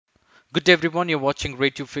Good day everyone, you're watching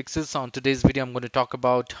Rate You Fixes. On today's video, I'm going to talk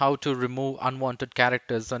about how to remove unwanted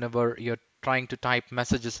characters whenever you're trying to type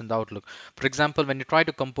messages in the Outlook. For example, when you try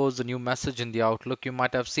to compose a new message in the Outlook, you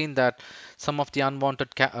might have seen that some of the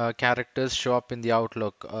unwanted characters show up in the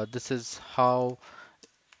Outlook. This is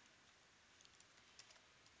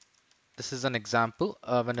an example.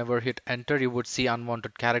 Whenever you hit enter, you would see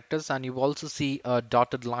unwanted characters, and you also see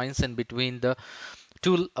dotted lines in between the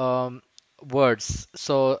two words.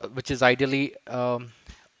 So, which is ideally a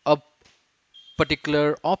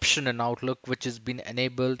particular option in Outlook which has been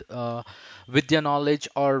enabled with your knowledge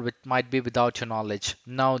or which might be without your knowledge.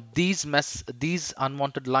 Now these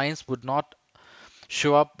unwanted lines would not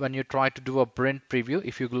show up when you try to do a print preview.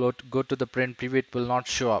 If you go to the print preview, it will not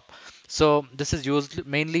show up. So this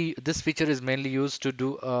feature is mainly used to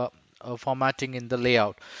do formatting in the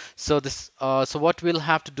layout. So what we'll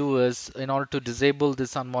have to do is, in order to disable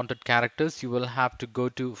this unwanted characters, you will have to go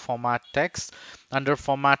to format text. Under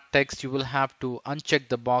format text, you will have to uncheck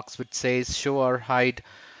the box which says show or hide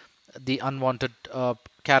the unwanted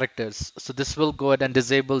characters. So this will go ahead and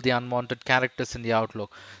disable the unwanted characters in the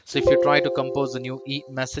Outlook. So if you try to compose a new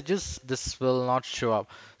messages, this will not show up.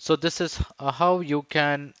 So this is how you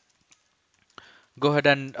can go ahead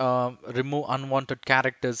and remove unwanted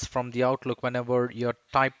characters from the Outlook whenever you're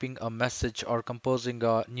typing a message or composing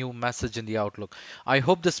a new message in the Outlook. I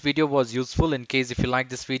hope this video was useful. In case if you like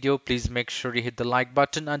this video, please make sure you hit the like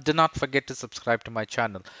button and do not forget to subscribe to my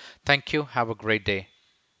channel. Thank you. Have a great day.